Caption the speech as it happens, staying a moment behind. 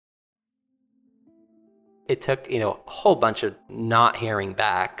it took, a whole bunch of not hearing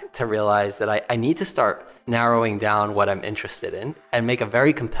back to realize that I need to start narrowing down what I'm interested in and make a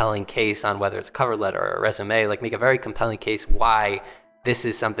very compelling case on whether it's a cover letter or a resume, like make a very compelling case why this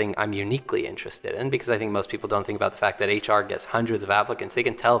is something I'm uniquely interested in, because I think most people don't think about the fact that HR gets hundreds of applicants. They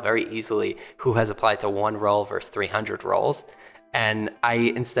can tell very easily who has applied to one role versus 300 roles. And I,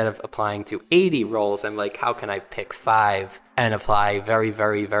 instead of applying to 80 roles, I'm like, how can I pick five and apply very,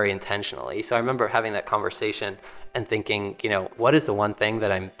 very, very intentionally? So I remember having that conversation and thinking, what is the one thing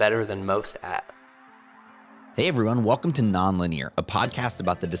that I'm better than most at? Hey everyone, welcome to Nonlinear, a podcast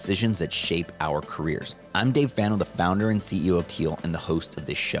about the decisions that shape our careers. I'm Dave Fano, the founder and CEO of Teal and the host of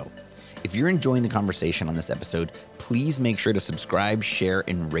this show. If you're enjoying the conversation on this episode, please make sure to subscribe, share,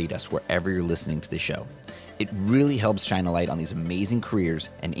 and rate us wherever you're listening to the show. It really helps shine a light on these amazing careers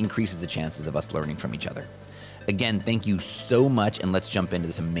and increases the chances of us learning from each other. Again, thank you so much, and let's jump into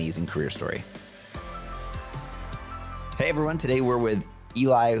this amazing career story. Hey everyone, today we're with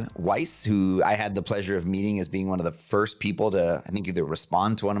Eli Weiss, who I had the pleasure of meeting as being one of the first people to, I think, either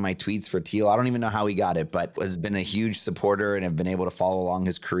respond to one of my tweets for Teal. I don't even know how he got it, but has been a huge supporter and have been able to follow along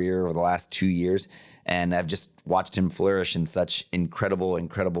his career over the last 2 years. And I've just watched him flourish in such incredible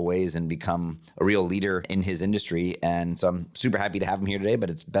ways and become a real leader in his industry. And so I'm super happy to have him here today, but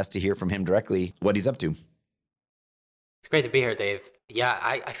it's best to hear from him directly what he's up to. It's great to be here, Dave. Yeah,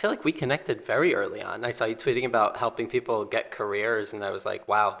 I feel like we connected very early on. I saw you tweeting about helping people get careers, and I was like,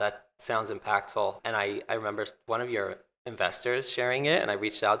 wow, that sounds impactful. And I remember one of your investors sharing it, and I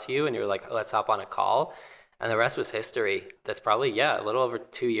reached out to you, and you were like, let's hop on a call. And the rest was history. That's probably, a little over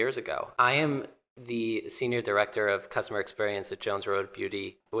 2 years ago. I am the senior director of customer experience at Jones Road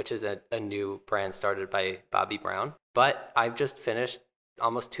Beauty, which is a new brand started by Bobby Brown. But I've just finished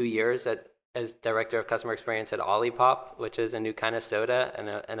almost 2 years as director of customer experience at Olipop, which is a new kind of soda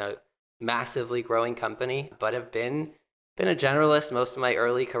and a massively growing company. But have been a generalist most of my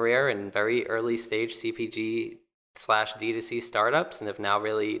early career in very early stage CPG slash D2C startups, and have now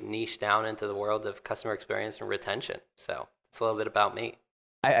really niched down into the world of customer experience and retention. So it's a little bit about me.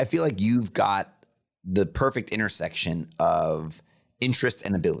 I feel like you've got the perfect intersection of interest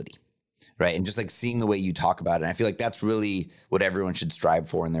and ability, right? And just like seeing the way you talk about it, I feel like that's really what everyone should strive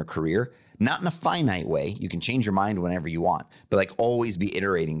for in their career. Not in a finite way. You can change your mind whenever you want, but like always be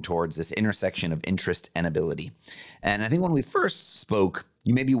iterating towards this intersection of interest and ability. And I think when we first spoke,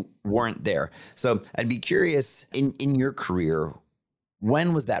 you maybe weren't there. So I'd be curious in your career,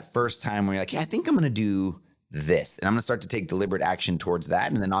 when was that first time where you're like, yeah, I think I'm going to do this, and I'm going to start to take deliberate action towards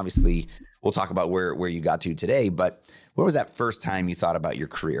that. And then obviously we'll talk about where you got to today, but when was that first time you thought about your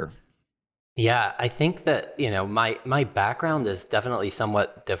career? Yeah, I think that, my background is definitely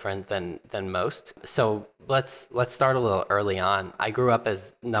somewhat different than most. So let's start a little early on. I grew up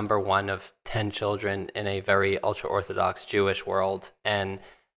as number one of 10 children in a very ultra-Orthodox Jewish world, and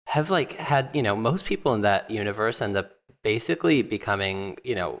have had, most people in that universe end up basically becoming,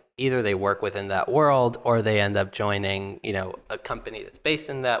 either they work within that world or they end up joining, a company that's based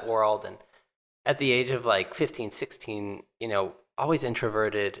in that world. And at the age of like 15, 16, always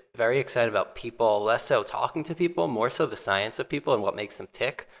introverted, very excited about people, less so talking to people, more so the science of people and what makes them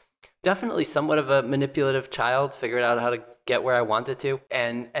tick. Definitely somewhat of a manipulative child, figured out how to get where I wanted to.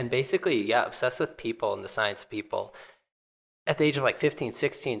 And basically, obsessed with people and the science of people. At the age of like 15,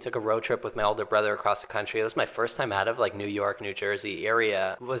 16, took a road trip with my older brother across the country. It was my first time out of like New York, New Jersey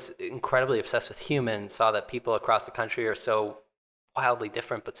area. Was incredibly obsessed with humans, saw that people across the country are so wildly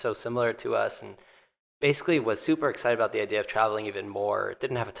different, but so similar to us. And basically was super excited about the idea of traveling even more.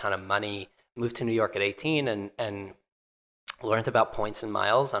 Didn't have a ton of money. Moved to New York at 18 and learned about points and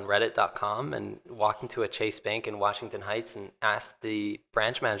miles on reddit.com, and walked into a Chase Bank in Washington Heights and asked the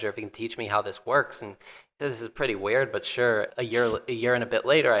branch manager if he can teach me how this works. And he said, this is pretty weird, but sure. A year and a bit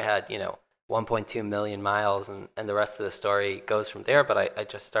later, I had, 1.2 million miles, and the rest of the story goes from there. But I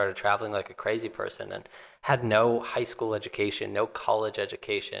just started traveling like a crazy person and had no high school education, no college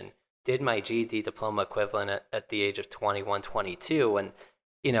education. Did my GED diploma equivalent at the age of 21, 22, and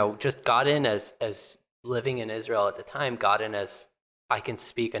just got in as living in Israel at the time, got in as I can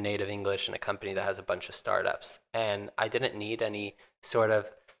speak a native English in a company that has a bunch of startups. And I didn't need any sort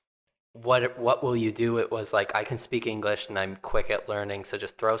of what will you do? It was like, I can speak English and I'm quick at learning, so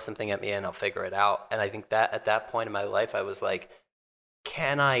just throw something at me and I'll figure it out. And I think that at that point in my life, I was like,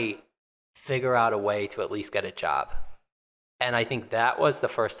 can I figure out a way to at least get a job? And I think that was the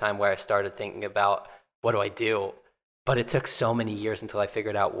first time where I started thinking about, what do I do? But it took so many years until I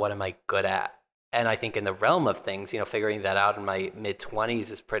figured out, what am I good at? And I think in the realm of things, figuring that out in my mid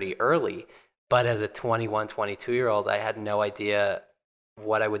 20s is pretty early. But as a 21, 22-year-old, I had no idea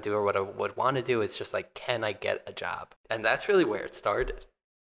what I would do or what I would want to do. It's just like, can I get a job? And that's really where it started.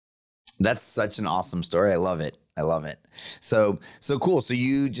 That's such an awesome story. I love it. I love it. So cool. So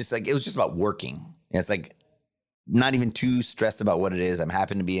you just like, it was just about working. It's like not even too stressed about what it is. I'm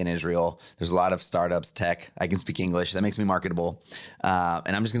happen to be in Israel. There's a lot of startups, tech. I can speak English. That makes me marketable.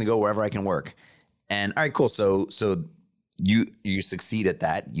 And I'm just going to go wherever I can work. And all right, cool. So you succeed at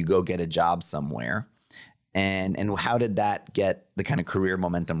that. You go get a job somewhere. And how did that get the kind of career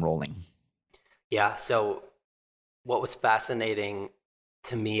momentum rolling? Yeah. So what was fascinating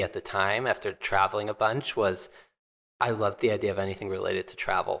to me at the time after traveling a bunch was I loved the idea of anything related to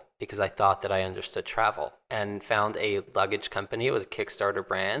travel because I thought that I understood travel and found a luggage company. It was a Kickstarter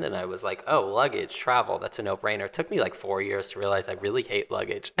brand. And I was like, oh, luggage, travel, that's a no brainer. It took me like 4 years to realize I really hate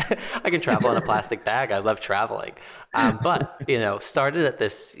luggage. I can travel in a plastic bag. I love traveling. But, started at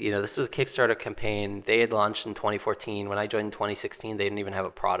this, this was a Kickstarter campaign. They had launched in 2014. When I joined in 2016, they didn't even have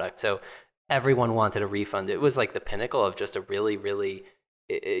a product. So everyone wanted a refund. It was like the pinnacle of just a really, really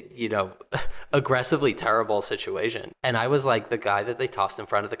aggressively terrible situation. And I was like the guy that they tossed in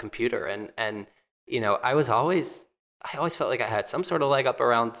front of the computer. And I always felt like I had some sort of leg up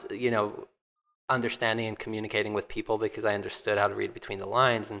around, understanding and communicating with people because I understood how to read between the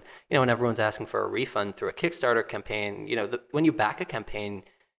lines. And, when everyone's asking for a refund through a Kickstarter campaign, when you back a campaign,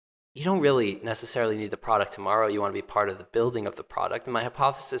 you don't really necessarily need the product tomorrow. You want to be part of the building of the product. And my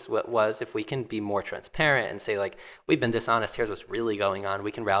hypothesis was if we can be more transparent and say, like, we've been dishonest, here's what's really going on,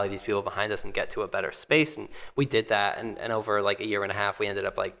 we can rally these people behind us and get to a better space. And we did that. And over like a year and a half, we ended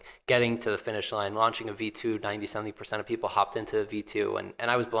up like getting to the finish line, launching a V2, 90, 70% of people hopped into the V2. And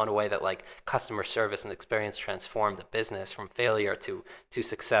I was blown away that like customer service and experience transformed the business from failure to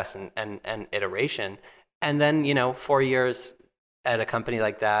success and iteration. And then, 4 years at a company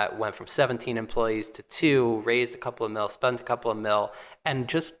like that, went from 17 employees to two, raised a couple of mil, spent a couple of mil, and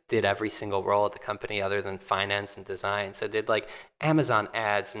just did every single role at the company other than finance and design. So did like Amazon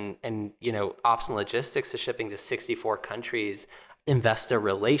ads and ops and logistics to shipping to 64 countries, investor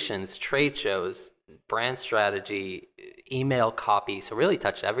relations, trade shows, brand strategy, email copy. So really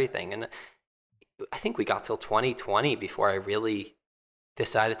touched everything. And I think we got till 2020 before I really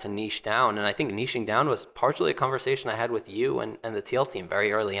decided to niche down. And I think niching down was partially a conversation I had with you and the TL team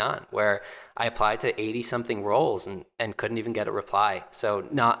very early on, where I applied to 80 something roles and couldn't even get a reply. So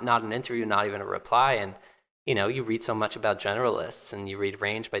not an interview, not even a reply. And you read so much about generalists and you read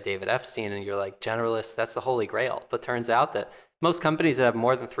Range by David Epstein and you're like, generalists, that's the holy grail. But turns out that most companies that have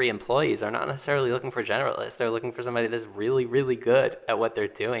more than 3 employees are not necessarily looking for generalists. They're looking for somebody that's really, really good at what they're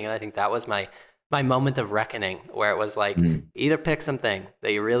doing. And I think that was my moment of reckoning, where it was like, either pick something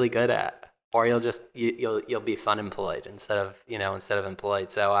that you're really good at, or you'll be fun employed instead of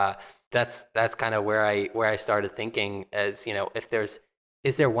employed. So that's kind of where I started thinking as, if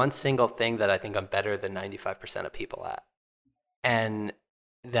is there one single thing that I think I'm better than 95% of people at? And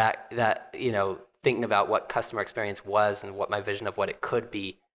that thinking about what customer experience was and what my vision of what it could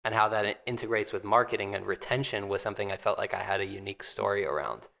be and how that integrates with marketing and retention was something I felt like I had a unique story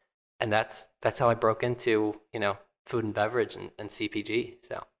around. And that's how I broke into, food and beverage and CPG.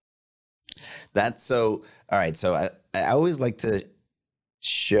 So That's so, all right. So I always like to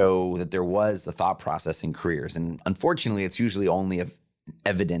show that there was a thought process in careers. And unfortunately, it's usually only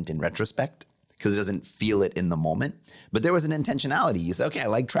evident in retrospect because it doesn't feel it in the moment. But there was an intentionality. You say, okay, I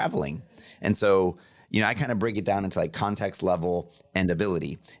like traveling. And so, I kind of break it down into like context, level, and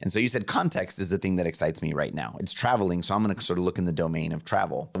ability. And so you said context is the thing that excites me right now. It's traveling. So I'm going to sort of look in the domain of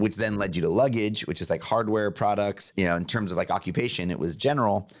travel, which then led you to luggage, which is like hardware products. In terms of like occupation, it was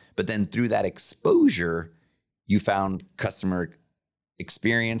general. But then through that exposure, you found customer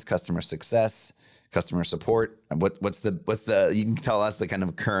experience, customer success, customer support. What's the you can tell us the kind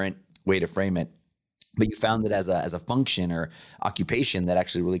of current way to frame it, but you found it as a function or occupation that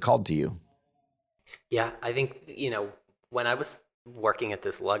actually really called to you. yeah, I think, when I was working at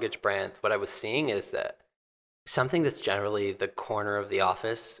this luggage brand, what I was seeing is that something that's generally the corner of the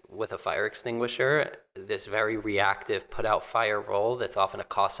office with a fire extinguisher, this very reactive put out fire role that's often a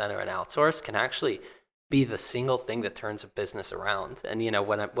cost center and outsource, can actually be the single thing that turns a business around. And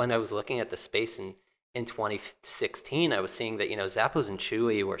when I was looking at the space in 2016, I was seeing that Zappos and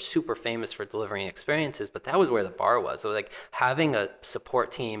Chewy were super famous for delivering experiences, but that was where the bar was. So like having a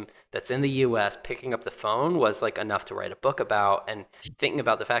support team that's in the US picking up the phone was like enough to write a book about. And thinking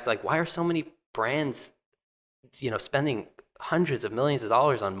about the fact, like, why are so many brands spending hundreds of millions of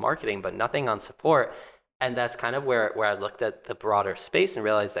dollars on marketing but nothing on support? And that's kind of where I looked at the broader space and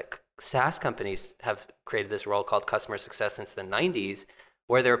realized that SaaS companies have created this role called customer success since the 90s,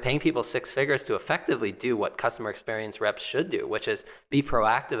 where they were paying people six figures to effectively do what customer experience reps should do, which is be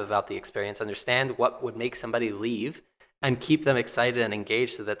proactive about the experience, understand what would make somebody leave, and keep them excited and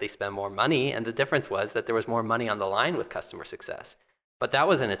engaged so that they spend more money. And the difference was that there was more money on the line with customer success. But that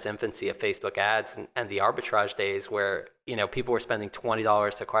was in its infancy of Facebook ads and the arbitrage days where, people were spending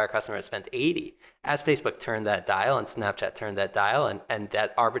 $20 to acquire a customer and spent 80. As Facebook turned that dial and Snapchat turned that dial, and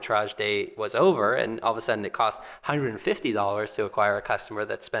that arbitrage day was over, and all of a sudden it costs $150 to acquire a customer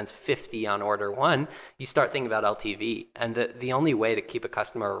that spends 50 on order one, you start thinking about LTV. And the only way to keep a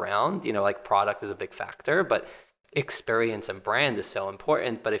customer around, like product is a big factor, but experience and brand is so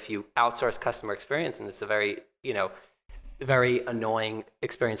important. But if you outsource customer experience and it's a very annoying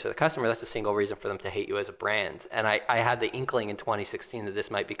experience for the customer, that's a single reason for them to hate you as a brand. And I had the inkling in 2016 that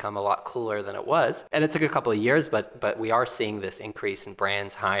this might become a lot cooler than it was. And it took a couple of years, but we are seeing this increase in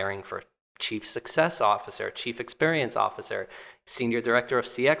brands hiring for chief success officer, chief experience officer, senior director of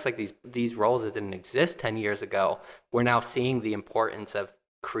CX, like these roles that didn't exist 10 years ago. We're now seeing the importance of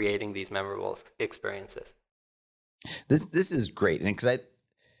creating these memorable experiences. This is great. And because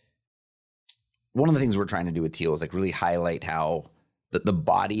one of the things we're trying to do with Teal is like really highlight how the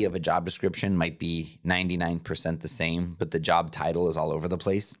body of a job description might be 99% the same, but the job title is all over the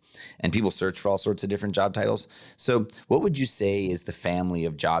place and people search for all sorts of different job titles. So what would you say is the family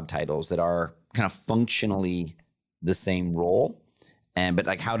of job titles that are kind of functionally the same role? But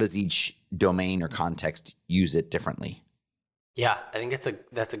like, how does each domain or context use it differently? Yeah, I think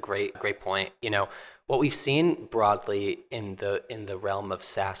that's a great point. What we've seen broadly in the realm of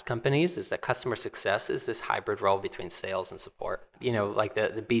SaaS companies is that customer success is this hybrid role between sales and support. Like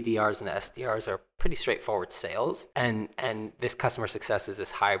the BDRs and the SDRs are pretty straightforward sales, and this customer success is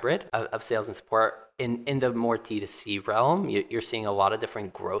this hybrid of sales and support. In the more D2C realm, you're seeing a lot of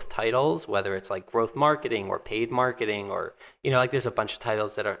different growth titles, whether it's like growth marketing or paid marketing, or like there's a bunch of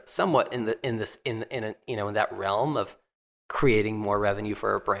titles that are somewhat in that realm of creating more revenue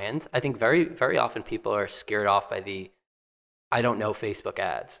for a brand. I think very, very often people are scared off by I don't know Facebook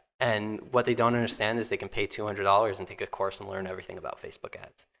ads. And what they don't understand is they can pay $200 and take a course and learn everything about Facebook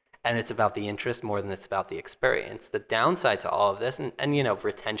ads. And it's about the interest more than it's about the experience. The downside to all of this, and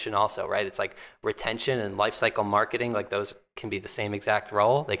retention also, right? It's like retention and lifecycle marketing, like those can be the same exact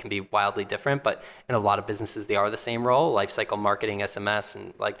role. They can be wildly different, but in a lot of businesses, they are the same role. Lifecycle marketing, SMS,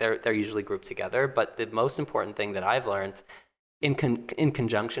 and like they're usually grouped together. But the most important thing that I've learned in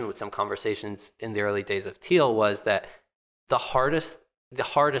conjunction with some conversations in the early days of Teal was that the hardest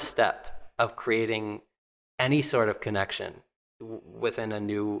step of creating any sort of connection within a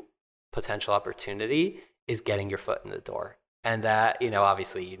new potential opportunity is getting your foot in the door. And that,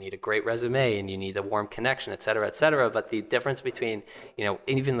 obviously you need a great resume and you need a warm connection, et cetera, et cetera. But the difference between,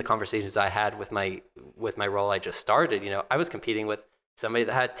 even the conversations I had with my role I just started, I was competing with somebody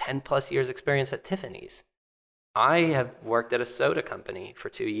that had 10 plus years experience at Tiffany's. I have worked at a soda company for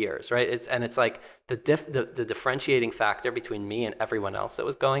 2 years, right? It's like the differentiating factor between me and everyone else that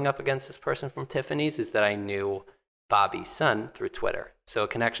was going up against this person from Tiffany's is that I knew Bobby's son through Twitter. So a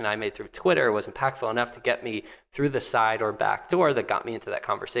connection I made through Twitter was impactful enough to get me through the side or back door that got me into that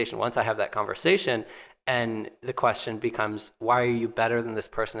conversation. Once I have that conversation and the question becomes, why are you better than this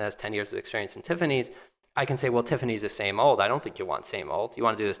person that has 10 years of experience in Tiffany's? I can say, well, Tiffany's the same old. I don't think you want same old. You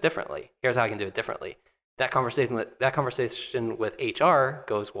want to do this differently. Here's how I can do it differently. That conversation with HR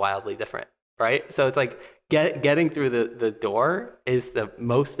goes wildly different, right? So it's like getting through the door is the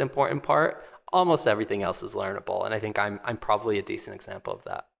most important part. Almost everything else is learnable, and I think I'm probably a decent example of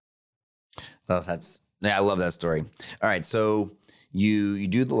that. Well, I love that story. All right, so you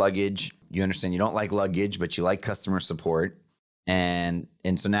do the luggage. You understand you don't like luggage, but you like customer support, and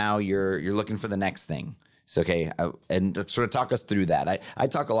so now you're looking for the next thing. So, okay, and sort of talk us through that. I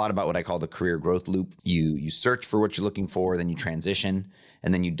talk a lot about what I call the career growth loop. You search for what you're looking for, then you transition,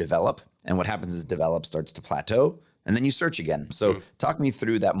 and then you develop. And what happens is develop starts to plateau, and then you search again. So talk me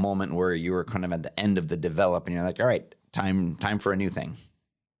through that moment where you were kind of at the end of the develop, and you're like, all right, time for a new thing.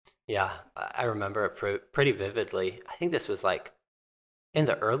 Yeah, I remember it pretty vividly. I think this was like in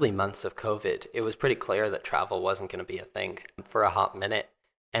the early months of COVID. It was pretty clear that travel wasn't going to be a thing for a hot minute.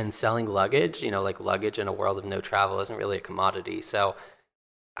 And selling luggage, like luggage in a world of no travel isn't really a commodity. So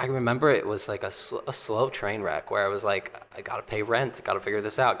I remember it was like a slow train wreck where I was like, I got to pay rent, got to figure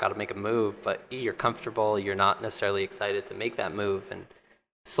this out, got to make a move. But you're comfortable, you're not necessarily excited to make that move. And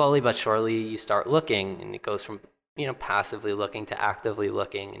slowly but surely you start looking, and it goes from, passively looking to actively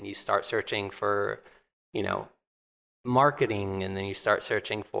looking, and you start searching for, marketing, and then you start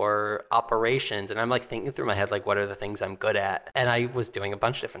searching for operations, and I'm like thinking through my head like what are the things I'm good at, and I was doing a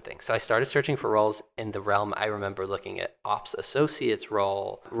bunch of different things. So I started searching for roles in the realm. I remember looking at ops associates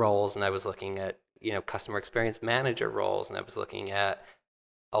roles, and I was looking at customer experience manager roles, and I was looking at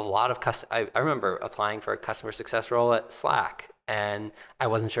a lot of I remember applying for a customer success role at Slack, and I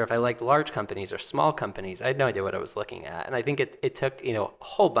wasn't sure if I liked large companies or small companies. I had no idea what I was looking at, and I think it took a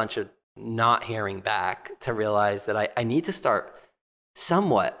whole bunch of not hearing back to realize that I need to start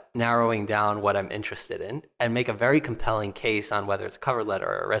somewhat narrowing down what I'm interested in and make a very compelling case on whether it's a cover letter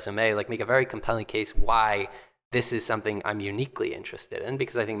or a resume, like make a very compelling case why this is something I'm uniquely interested in,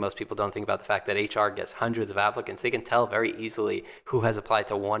 because I think most people don't think about the fact that HR gets hundreds of applicants. They can tell very easily who has applied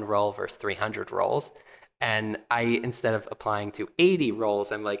to one role versus 300 roles. And I, instead of applying to 80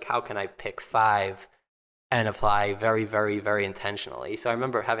 roles, I'm like, how can I pick five and apply very, very, very intentionally? So I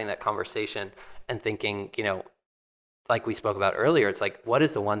remember having that conversation and thinking, like we spoke about earlier, it's like, what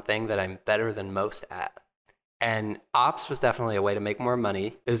is the one thing that I'm better than most at? And ops was definitely a way to make more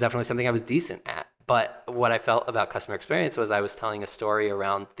money. It was definitely something I was decent at. But what I felt about customer experience was I was telling a story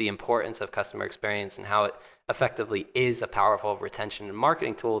around the importance of customer experience and how it effectively is a powerful retention and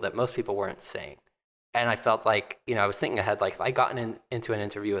marketing tool that most people weren't saying. And I felt like, I was thinking ahead, like if I got into an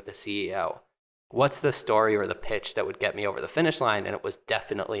interview with the CEO, what's the story or the pitch that would get me over the finish line? And it was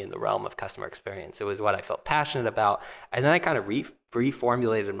definitely in the realm of customer experience. It was what I felt passionate about. And then I kind of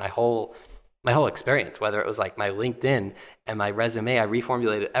reformulated my whole experience, whether it was like my LinkedIn and my resume. I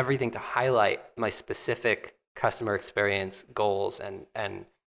reformulated everything to highlight my specific customer experience goals and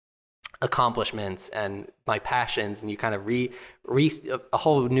accomplishments and my passions. And you kind of a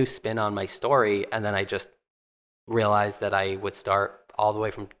whole new spin on my story. And then I just realized that I would start all the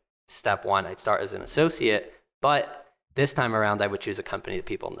way from step one. I'd start as an associate, but this time around I would choose a company that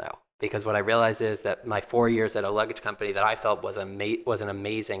people know. Because what I realized is that my 4 years at a luggage company that I felt was an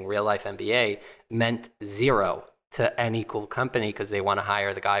amazing real life MBA meant zero to any cool company, because they want to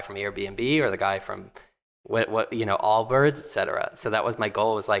hire the guy from Airbnb or the guy from Allbirds, etc. So that was my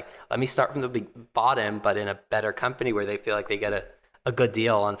goal, was like, let me start from the bottom, but in a better company where they feel like they get a good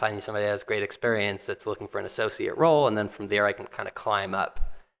deal on finding somebody that has great experience that's looking for an associate role, and then from there I can kind of climb up.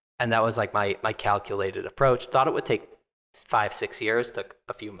 And that was like my calculated approach. Thought it would take 5-6 years, took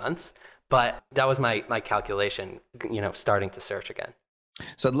a few months, but that was my calculation, starting to search again.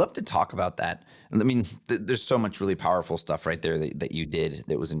 So I'd love to talk about that. I mean, there's so much really powerful stuff right there that you did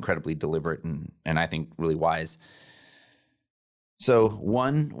that was incredibly deliberate and I think really wise. So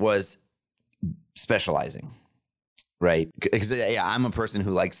one was specializing, right? Because I'm a person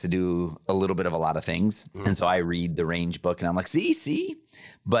who likes to do a little bit of a lot of things. Mm-hmm. And so I read the range book and I'm like, see,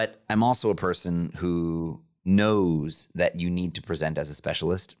 but I'm also a person who knows that you need to present as a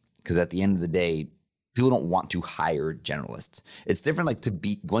specialist, because at the end of the day, people don't want to hire generalists. It's different, like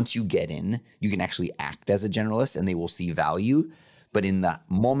once you get in, you can actually act as a generalist and they will see value. But in the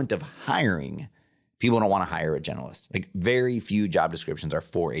moment of hiring, people don't want to hire a generalist. Like very few job descriptions are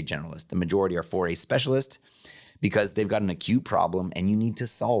for a generalist. The majority are for a specialist, because they've got an acute problem and you need to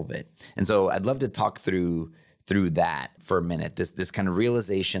solve it. And so I'd love to talk through that for a minute, this kind of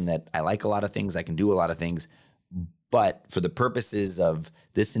realization that I like a lot of things, I can do a lot of things, but for the purposes of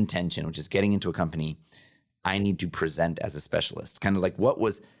this intention, which is getting into a company, I need to present as a specialist. Kind of like what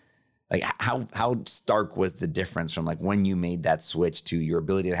was, like how stark was the difference from like when you made that switch to your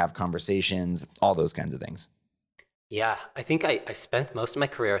ability to have conversations, all those kinds of things? Yeah, I think I spent most of my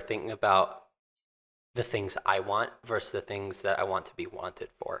career thinking about the things I want versus the things that I want to be wanted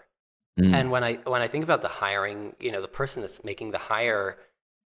for. And when I think about the hiring, the person that's making the hire,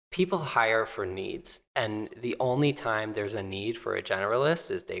 people hire for needs. And the only time there's a need for a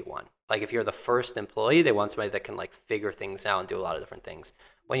generalist is day one. Like if you're the first employee, they want somebody that can like figure things out and do a lot of different things.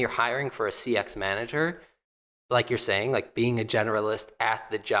 When you're hiring for a CX manager, like you're saying, like being a generalist at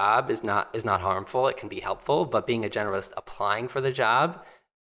the job is not harmful. It can be helpful, but being a generalist applying for the job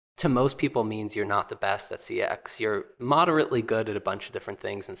to most people means you're not the best at CX. You're moderately good at a bunch of different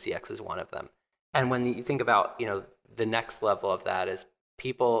things, and CX is one of them. And when you think about, the next level of that is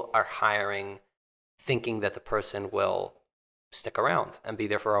people are hiring thinking that the person will stick around and be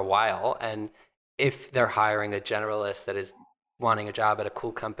there for a while. And if they're hiring a generalist that is wanting a job at a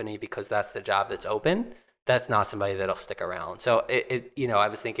cool company because that's the job that's open, that's not somebody that'll stick around. So I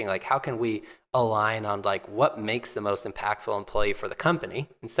was thinking like, how can we align on like what makes the most impactful employee for the company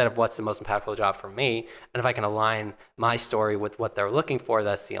instead of what's the most impactful job for me? And if I can align my story with what they're looking for,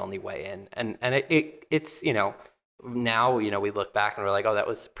 that's the only way in. And it's now we look back and we're like, oh, that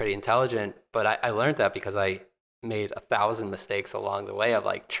was pretty intelligent. But I learned that because I made 1,000 mistakes along the way of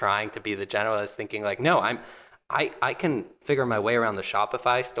like trying to be the generalist, thinking like, no, I can figure my way around the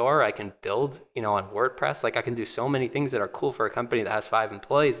Shopify store. I can build, on WordPress. Like I can do so many things that are cool for a company that has 5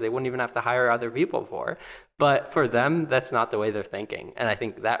 employees. They wouldn't even have to hire other people for. But for them, that's not the way they're thinking. And I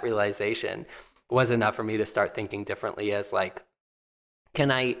think that realization was enough for me to start thinking differently as like,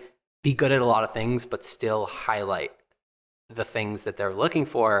 can I be good at a lot of things, but still highlight the things that they're looking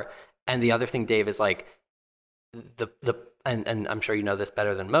for? And the other thing, Dave, is like the and I'm sure you know this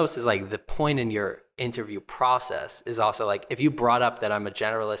better than most, is like the point in your interview process is also like, if you brought up that I'm a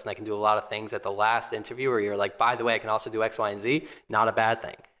generalist and I can do a lot of things at the last interview, or you're like, by the way, I can also do X, Y, and Z, not a bad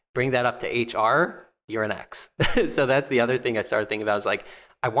thing. Bring that up to HR, you're an X. So that's the other thing I started thinking about, is like,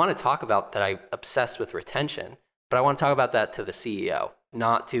 I want to talk about that I'm obsessed with retention, but I want to talk about that to the CEO,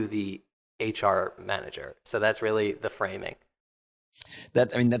 not to the HR manager. So that's really the framing.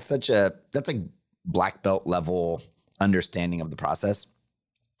 That's like black belt level understanding of the process.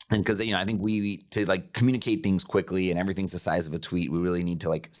 And because, I think we to like communicate things quickly and everything's the size of a tweet, we really need to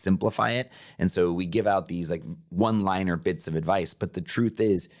like simplify it. And so we give out these like one-liner bits of advice, but the truth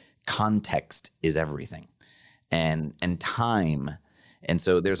is context is everything, and time. And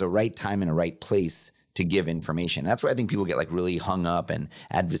so there's a right time and a right place to give information. That's where I think people get like really hung up and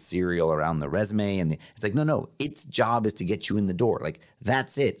adversarial around the resume. And it's like, no, its job is to get you in the door. Like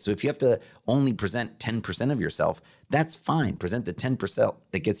that's it. So if you have to only present 10% of yourself, that's fine. Present the 10%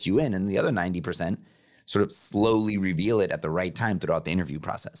 that gets you in, and the other 90% sort of slowly reveal it at the right time throughout the interview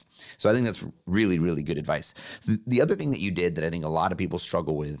process. So I think that's really, really good advice. The other thing that you did that I think a lot of people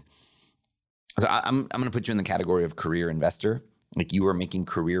struggle with, so I'm going to put you in the category of career investor. Like you were making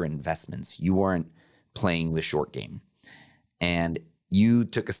career investments. You weren't playing the short game, and you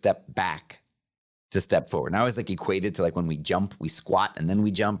took a step back to step forward. Now it's like equated to like when we jump, we squat and then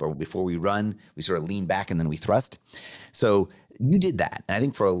we jump, or before we run, we sort of lean back and then we thrust. So you did that. And I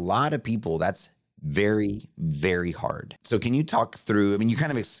think for a lot of people, that's very, very hard. So can you talk through, you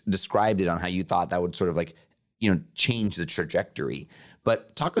kind of described it on how you thought that would sort of like, change the trajectory,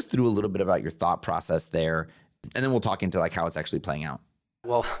 but talk us through a little bit about your thought process there. And then we'll talk into like how it's actually playing out.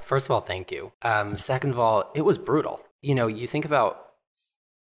 Well, first of all, thank you. Second of all, it was brutal. You think about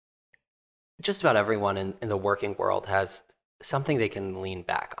just about everyone in the working world has something they can lean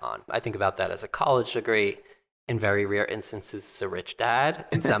back on. I think about that as a college degree. In very rare instances, it's a rich dad.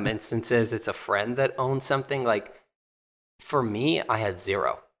 In some instances, it's a friend that owns something. Like for me, I had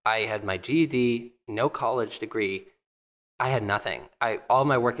zero. I had my GED, no college degree. I had nothing. All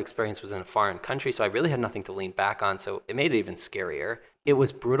my work experience was in a foreign country, so I really had nothing to lean back on. So it made it even scarier. It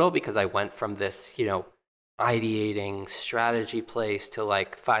was brutal because I went from this, ideating strategy place to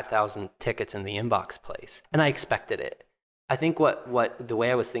like 5,000 tickets in the inbox place, and I expected it. I think what the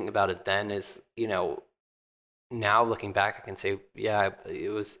way I was thinking about it then is, now looking back, I can say, yeah, it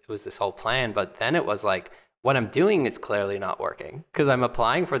was this whole plan. But then it was like, what I'm doing is clearly not working because I'm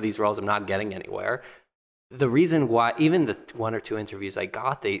applying for these roles, I'm not getting anywhere. The reason why, even the one or two interviews I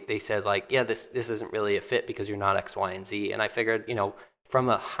got, they said like, yeah, this isn't really a fit because you're not X, Y, and Z. And I figured, from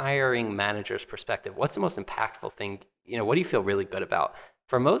a hiring manager's perspective, what's the most impactful thing? What do you feel really good about?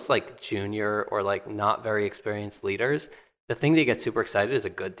 For most like junior or like not very experienced leaders, the thing they get super excited is a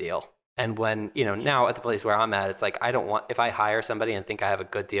good deal. And when, now at the place where I'm at, it's like, I don't want, if I hire somebody and think I have a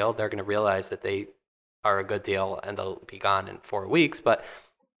good deal, they're going to realize that they are a good deal and they'll be gone in 4 weeks. But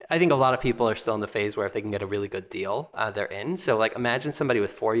I think a lot of people are still in the phase where if they can get a really good deal, they're in. So like imagine somebody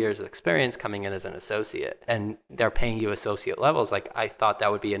with 4 years of experience coming in as an associate and they're paying you associate levels. Like I thought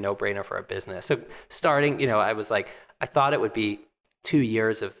that would be a no-brainer for a business. So starting, I was like, I thought it would be 2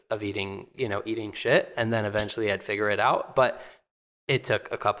 years of eating, eating shit. And then eventually I'd figure it out. But it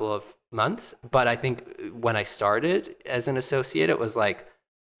took a couple of months. But I think when I started as an associate, it was like,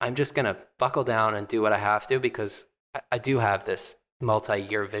 I'm just going to buckle down and do what I have to because I do have this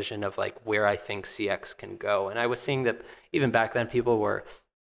multi-year vision of like where I think CX can go. And I was seeing that even back then people were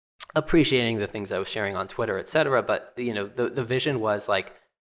appreciating the things I was sharing on Twitter, et cetera. But the vision was like,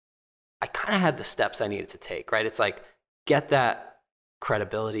 I kind of had the steps I needed to take, right? It's like, get that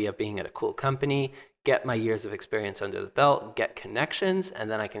credibility of being at a cool company, get my years of experience under the belt, get connections, and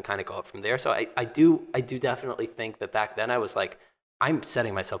then I can kind of go up from there. So I do definitely think that back then I was like, I'm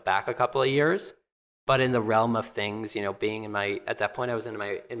setting myself back a couple of years. But in the realm of things, being at that point I was in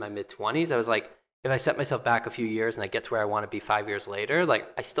my mid-20s, I was like, if I set myself back a few years and I get to where I want to be 5 years later, like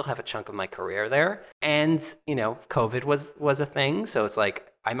I still have a chunk of my career there. And, COVID was a thing. So it's like,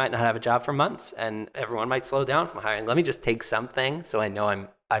 I might not have a job for months and everyone might slow down from hiring. Let me just take something so I know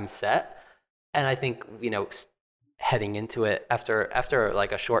I'm set. And I think, heading into it after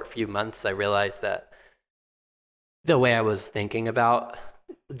like a short few months, I realized that the way I was thinking about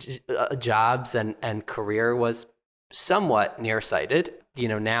jobs and career was somewhat nearsighted.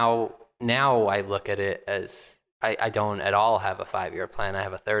 Now I look at it as I don't at all have a 5-year plan. I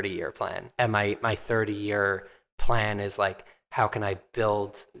have a 30-year plan. And my 30-year plan is like, how can I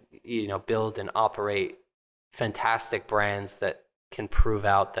build and operate fantastic brands that can prove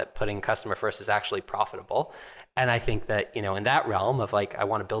out that putting customer first is actually profitable. And I think that, in that realm of like, I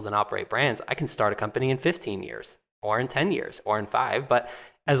want to build and operate brands, I can start a company in 15 years or in 10 years or in 5. But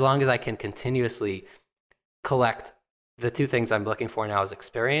as long as I can continuously collect the two things I'm looking for now is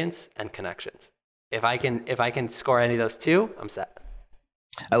experience and connections. If I can score any of those two, I'm set.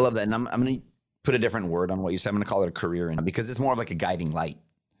 I love that. And I'm going to put a different word on what you said. I'm going to call it a career, and because it's more of like a guiding light,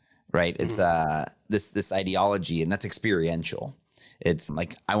 right? It's this ideology, and that's experiential. It's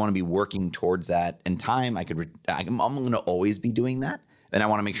like, I want to be working towards that in time. I'm going to always be doing that. And I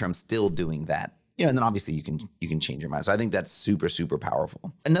want to make sure I'm still doing that. And then obviously you can change your mind. So I think that's super, super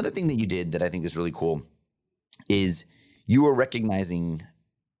powerful. Another thing that you did that I think is really cool is you were recognizing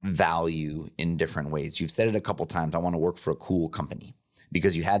value in different ways. You've said it a couple times. I want to work for a cool company,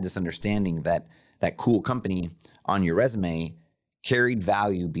 because you had this understanding that that cool company on your resume carried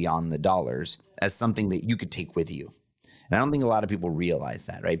value beyond the dollars as something that you could take with you. And I don't think a lot of people realize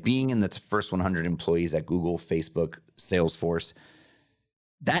that, right? Being in the first 100 employees at Google, Facebook, Salesforce,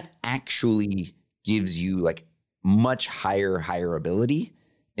 that actually gives you like much higher ability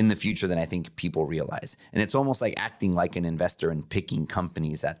in the future than I think people realize. And it's almost like acting like an investor and picking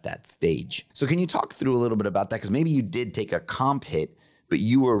companies at that stage. So can you talk through a little bit about that? Because maybe you did take a comp hit, but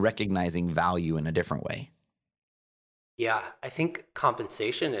you were recognizing value in a different way. Yeah, I think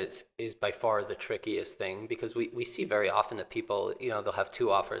compensation is by far the trickiest thing, because we see very often that people, they'll have two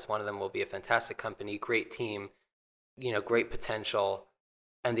offers. One of them will be a fantastic company, great team, great potential,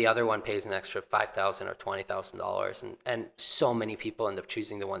 and the other one pays an extra $5,000 or $20,000, and so many people end up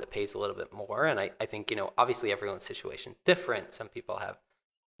choosing the one that pays a little bit more. And I think, obviously everyone's situation is different. Some people have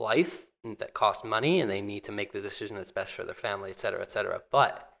life that costs money and they need to make the decision that's best for their family, et cetera, et cetera.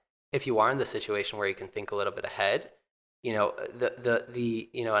 But if you are in the situation where you can think a little bit ahead, and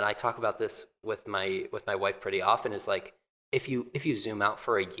I talk about this with my wife pretty often, is like, if you zoom out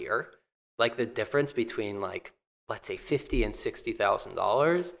for a year, like the difference between, like, let's say $50,000 and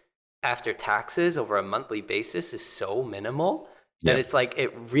 $60,000 after taxes over a monthly basis is so minimal that Yep. it's like,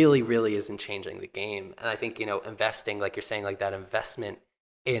 it really, really isn't changing the game. And I think, investing, like you're saying, like that investment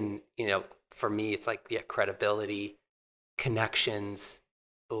in, for me, it's like, yeah, credibility, connections,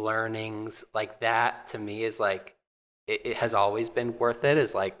 learnings, like that to me is like, it has always been worth it.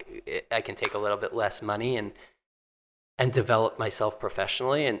 Is like, I can take a little bit less money and develop myself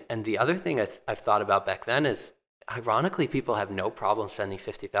professionally. And the other thing I've thought about back then is, ironically, people have no problem spending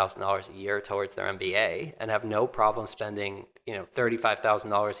 $50,000 a year towards their MBA, and have no problem spending,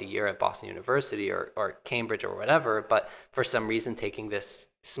 $35,000 a year at Boston University or Cambridge or whatever, but for some reason taking this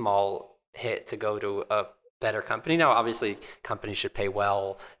small hit to go to a better company. Now, obviously, companies should pay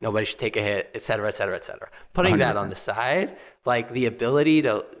well, nobody should take a hit, et cetera, et cetera, et cetera. Putting that on 100%. the side, like the ability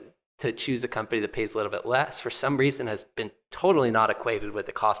to choose a company that pays a little bit less, for some reason, has been totally not equated with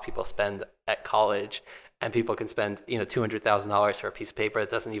the cost people spend at college. And people can spend, $200,000 for a piece of paper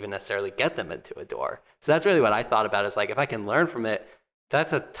that doesn't even necessarily get them into a door. So that's really what I thought about, is like, if I can learn from it,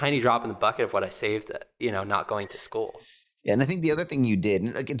 that's a tiny drop in the bucket of what I saved, not going to school. Yeah, and I think the other thing you did,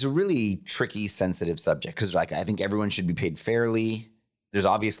 and, like, it's a really tricky, sensitive subject, because like, I think everyone should be paid fairly. There's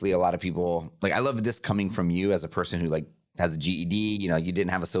obviously a lot of people, like, I love this coming from you as a person who like has a GED. You didn't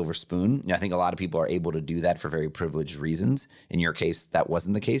have a silver spoon. I think a lot of people are able to do that for very privileged reasons. In your case, that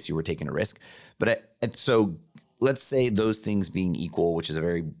wasn't the case. You were taking a risk. But so let's say those things being equal, which is a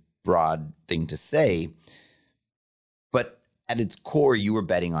very broad thing to say, but at its core, you were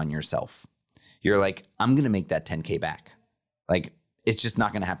betting on yourself. You're like, I'm going to make that 10K back. Like, it's just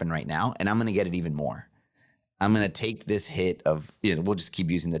not going to happen right now. And I'm going to get it even more. I'm going to take this hit of, we'll just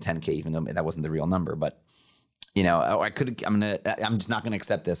keep using the 10K, even though that wasn't the real number. But, I'm just not going to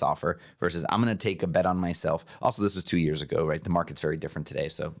accept this offer, versus I'm going to take a bet on myself. Also, this was 2 years ago, right? The market's very different today.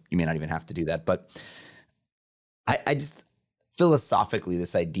 So you may not even have to do that. But I just, philosophically,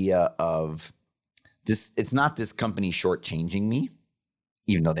 this idea of this, it's not this company shortchanging me,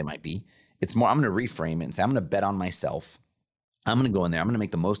 even though they might be. It's more, I'm going to reframe it and say, I'm going to bet on myself. I'm going to go in there. I'm going to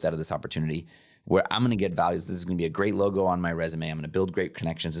make the most out of this opportunity, where I'm going to get values. This is going to be a great logo on my resume. I'm going to build great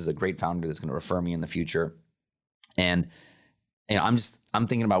connections. This is a great founder that's going to refer me in the future. And I'm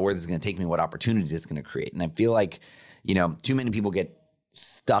thinking about where this is going to take me, what opportunities it's going to create. And I feel like, too many people get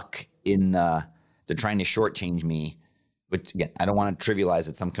stuck in they're trying to shortchange me, which, again, I don't want to trivialize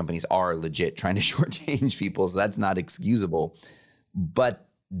that some companies are legit trying to shortchange people. So that's not excusable. but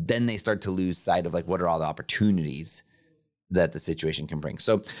then they start to lose sight of like, what are all the opportunities that the situation can bring.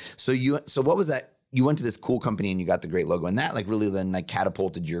 So what was that? You went to this cool company and you got the great logo, and that like really then like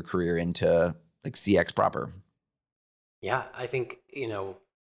catapulted your career into like CX proper. Yeah, I think,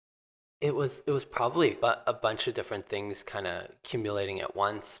 it was probably a bunch of different things kind of accumulating at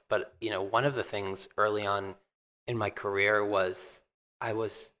once. But one of the things early on in my career was I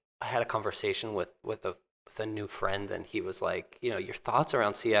was I had a conversation with a new friend, and he was like, your thoughts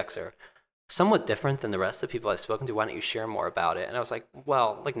around CX are somewhat different than the rest of the people I've spoken to. Why don't you share more about it? And I was like,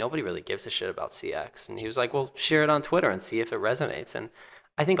 well, like nobody really gives a shit about CX. And he was like, well, share it on Twitter and see if it resonates. And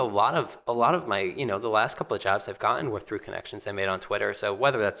I think a lot of my, the last couple of jobs I've gotten were through connections I made on Twitter. So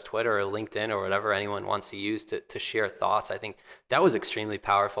whether that's Twitter or LinkedIn or whatever anyone wants to use to share thoughts, I think that was extremely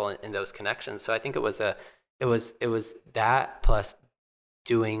powerful in those connections. So I think it was that plus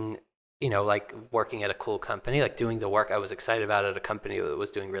doing, like working at a cool company, like doing the work I was excited about at a company that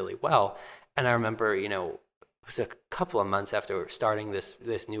was doing really well. And I remember, it was a couple of months after starting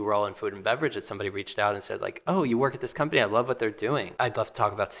this new role in food and beverage that somebody reached out and said like, oh, you work at this company, I love what they're doing, I'd love to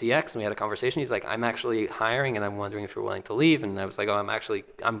talk about CX. And we had a conversation. He's like, I'm actually hiring and I'm wondering if you're willing to leave. And I was like, oh,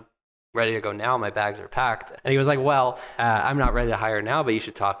 I'm ready to go now, my bags are packed. And he was like, well, I'm not ready to hire now, but you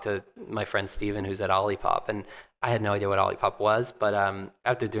should talk to my friend Steven, who's at Olipop. And I had no idea what Olipop was, but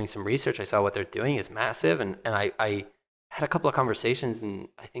after doing some research, I saw what they're doing is massive. And I had a couple of conversations, and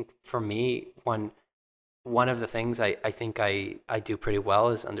I think for me, one of the things I think I do pretty well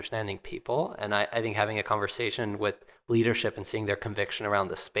is understanding people. And I think having a conversation with leadership and seeing their conviction around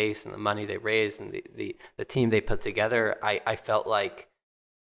the space and the money they raised and the team they put together, I felt like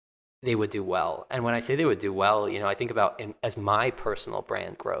they would do well. And when I say they would do well, I think about as my personal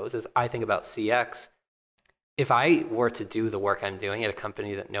brand grows, as I think about CX, if I were to do the work I'm doing at a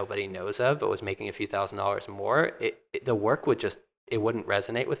company that nobody knows of, but was making a few $1,000s more, the work it wouldn't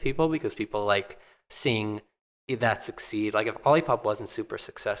resonate with people, because people like seeing that succeed. Like if Olipop wasn't super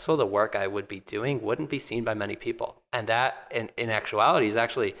successful, the work I would be doing wouldn't be seen by many people. And that in actuality is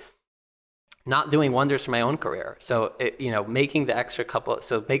actually not doing wonders for my own career. So making the extra couple of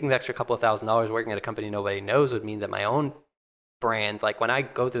 $1,000s working at a company nobody knows would mean that my own brand, like when I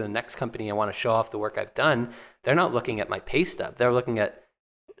go to the next company and want to show off the work I've done, they're not looking at my pay stub. They're looking at,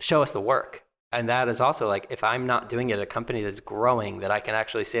 show us the work. And that is also like, if I'm not doing it at a company that's growing, that I can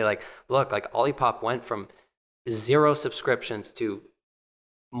actually say like, look, like Olipop went from 0 subscriptions to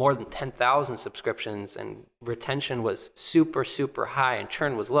more than 10,000 subscriptions, and retention was super, super high and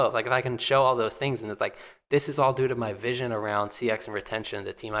churn was low. Like if I can show all those things, and it's like, this is all due to my vision around CX and retention,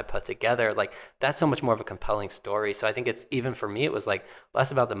 the team I put together, like that's so much more of a compelling story. So I think it's, even for me, it was like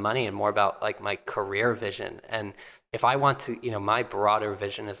less about the money and more about like my career vision. And if I want to, my broader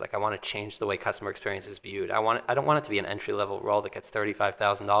vision is like, I want to change the way customer experience is viewed. I don't want it to be an entry level role that gets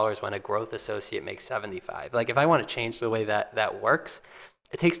 $35,000 when a growth associate makes 75. Like if I want to change the way that works,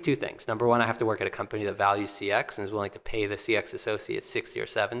 it takes two things. Number one, I have to work at a company that values CX and is willing to pay the CX associate 60 or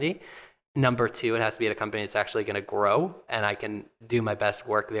 70. Number two, it has to be at a company that's actually going to grow, and I can do my best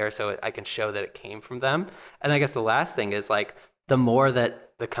work there so I can show that it came from them. And I guess the last thing is like, the more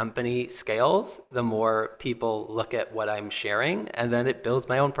that the company scales, the more people look at what I'm sharing, and then it builds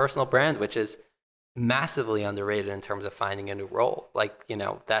my own personal brand, which is massively underrated in terms of finding a new role. Like,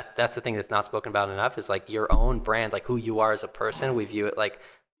 that's the thing that's not spoken about enough, is like your own brand, like who you are as a person. We view it like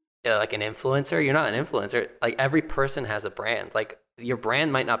an influencer. You're not an influencer. Like every person has a brand. Like your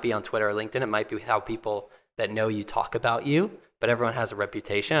brand might not be on Twitter or LinkedIn. It might be how people that know you talk about you, but everyone has a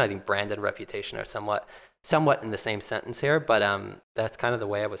reputation. I think brand and reputation are somewhat in the same sentence here, but that's kind of the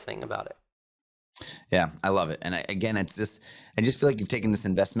way I was thinking about it. Yeah, I love it. And again, I just feel like you've taken this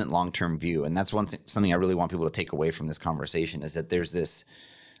investment long-term view. And that's something I really want people to take away from this conversation, is that there's this,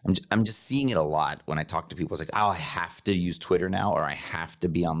 I'm just seeing it a lot when I talk to people. It's like, oh, I have to use Twitter now, or I have to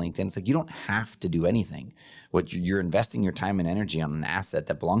be on LinkedIn. It's like, you don't have to do anything. What you're investing your time and energy on an asset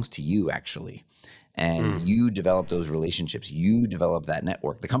that belongs to you, actually. And you develop those relationships, you develop that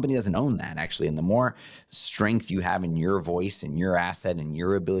network. The company doesn't own that, actually. And the more strength you have in your voice and your asset and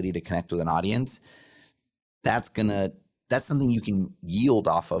your ability to connect with an audience, that's something you can yield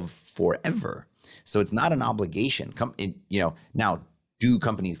off of forever. So it's not an obligation. Now, do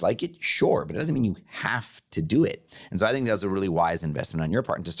companies like it? Sure, but it doesn't mean you have to do it. And so I think that was a really wise investment on your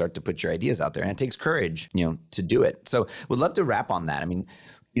part, and to start to put your ideas out there. And it takes courage, to do it. So would love to wrap on that. I mean,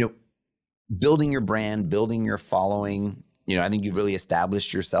 building your brand, building your following, I think you've really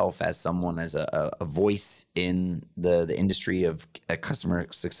established yourself as someone, as a voice in the industry of customer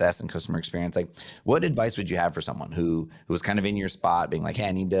success and customer experience. Like, what advice would you have for someone who was kind of in your spot, being like, hey,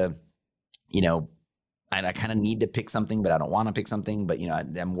 I need to, I kind of need to pick something, but I don't want to pick something, but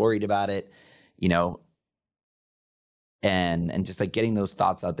I'm worried about it, you know, and just like getting those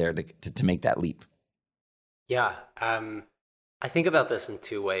thoughts out there to make that leap. Yeah. I think about this in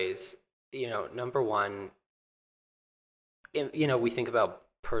two ways. Number one, we think about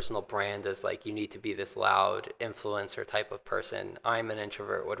personal brand as like you need to be this loud influencer type of person. I'm an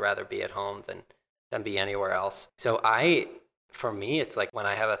introvert, would rather be at home than be anywhere else. So for me, it's like when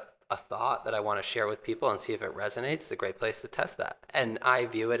I have a thought that I want to share with people and see if it resonates, it's a great place to test that. And I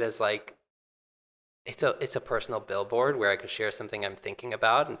view it as like it's a personal billboard where I could share something I'm thinking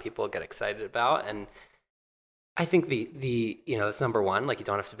about and people get excited about. And I think that's number one. Like, you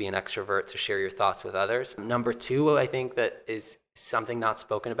don't have to be an extrovert to share your thoughts with others. Number two, I think that is something not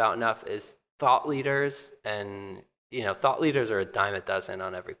spoken about enough is thought leaders. And thought leaders are a dime a dozen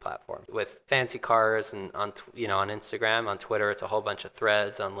on every platform. With fancy cars and on Instagram, on Twitter, it's a whole bunch of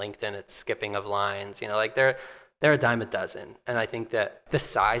threads. On LinkedIn, it's skipping of lines. Like they're a dime a dozen. And I think that the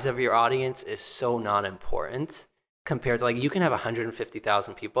size of your audience is so not important compared to, like, you can have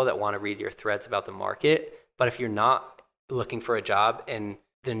 150,000 people that want to read your threads about the market. But if you're not looking for a job in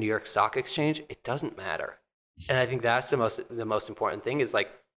the New York Stock Exchange, it doesn't matter. And I think that's the most important thing is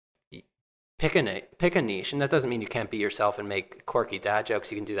like pick a niche. And that doesn't mean you can't be yourself and make quirky dad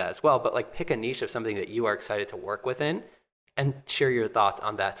jokes. You can do that as well. But like pick a niche of something that you are excited to work within and share your thoughts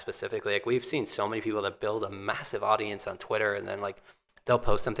on that specifically. Like, we've seen so many people that build a massive audience on Twitter and then like they'll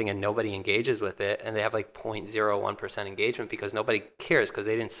post something and nobody engages with it and they have like 0.01% engagement because nobody cares because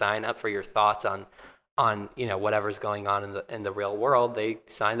they didn't sign up for your thoughts on whatever's going on in the real world. They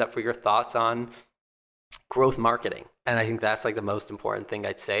signed up for your thoughts on growth marketing. And I think that's like the most important thing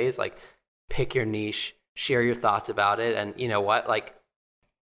I'd say is like pick your niche, share your thoughts about it. And you know what, like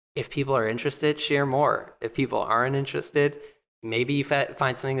if people are interested, share more. If people aren't interested, maybe you find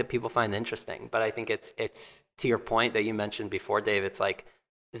something that people find interesting. But I think it's to your point that you mentioned before, Dave, it's like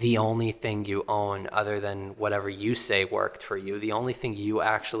the only thing you own other than whatever you say worked for you, the only thing you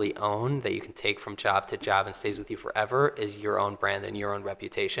actually own that you can take from job to job and stays with you forever is your own brand and your own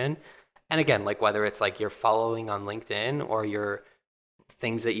reputation. And again, like whether it's like your following on LinkedIn or your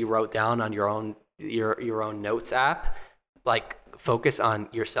things that you wrote down on your own notes app, like focus on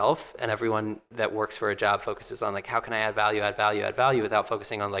yourself. And everyone that works for a job focuses on like, how can I add value without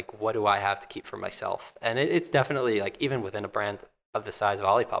focusing on like, what do I have to keep for myself? And it's definitely like, even within a brand of the size of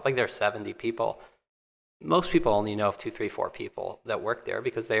Olipop, like there's 70 people. Most people only know of 2, 3, 4 people that work there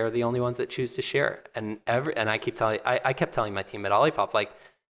because they are the only ones that choose to share. And I kept telling my team at Olipop, like,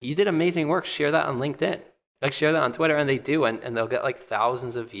 you did amazing work. Share that on LinkedIn. Like, share that on Twitter, and they do, and they'll get like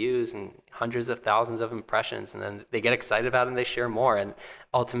thousands of views and hundreds of thousands of impressions, and then they get excited about it and they share more. And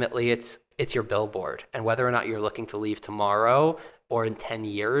ultimately, it's your billboard. And whether or not you're looking to leave tomorrow or in 10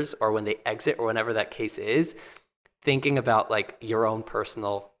 years or when they exit or whenever that case is, thinking about like your own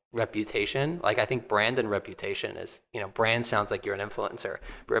personal reputation. Like, I think brand and reputation is, brand sounds like you're an influencer.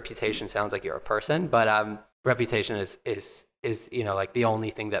 Reputation sounds like you're a person, but reputation is like the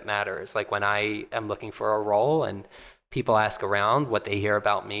only thing that matters. Like, when I am looking for a role and people ask around, what they hear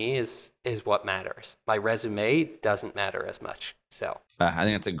about me is what matters. My resume doesn't matter as much. So I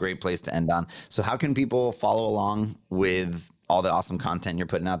think that's a great place to end on. So how can people follow along with all the awesome content you're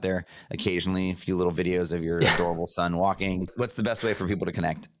putting out there? Occasionally a few little videos of your adorable son walking. What's the best way for people to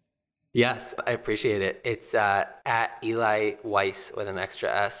connect? Yes, I appreciate it. It's at Eli Weiss with an extra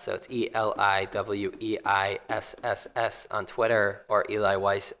S. So it's ELIWEISSS on Twitter, or Eli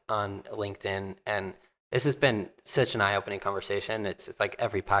Weiss on LinkedIn. And this has been such an eye-opening conversation. It's like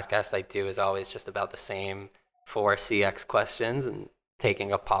every podcast I do is always just about the same 4 CX questions, and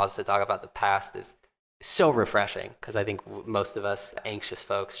taking a pause to talk about the past is so refreshing because I think most of us anxious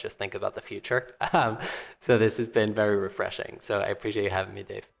folks just think about the future. So this has been very refreshing. So I appreciate you having me,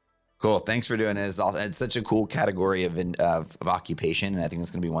 Dave. Cool. Thanks for doing it. It's such a cool category of occupation, and I think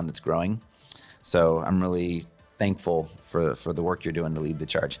it's going to be one that's growing. So I'm really thankful for the work you're doing to lead the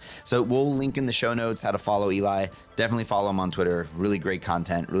charge. So we'll link in the show notes how to follow Eli. Definitely follow him on Twitter. Really great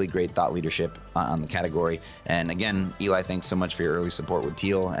content, really great thought leadership on the category. And again, Eli, thanks so much for your early support with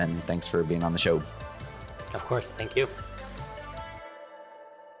Teal, and thanks for being on the show. Of course. Thank you.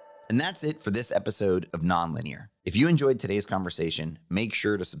 And that's it for this episode of Nonlinear. If you enjoyed today's conversation, make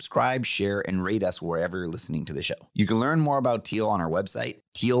sure to subscribe, share, and rate us wherever you're listening to the show. You can learn more about Teal on our website,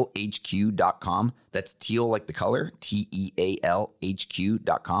 tealhq.com. That's Teal like the color,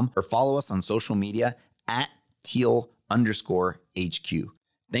 TEALHQ.com. Or follow us on social media at Teal_HQ.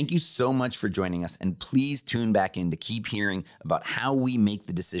 Thank you so much for joining us, and please tune back in to keep hearing about how we make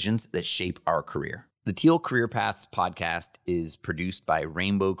the decisions that shape our career. The Teal Career Paths podcast is produced by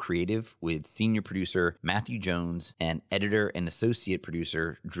Rainbow Creative with senior producer Matthew Jones and editor and associate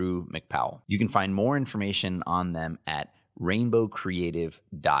producer Drew McPowell. You can find more information on them at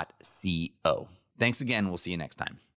rainbowcreative.co. Thanks again. We'll see you next time.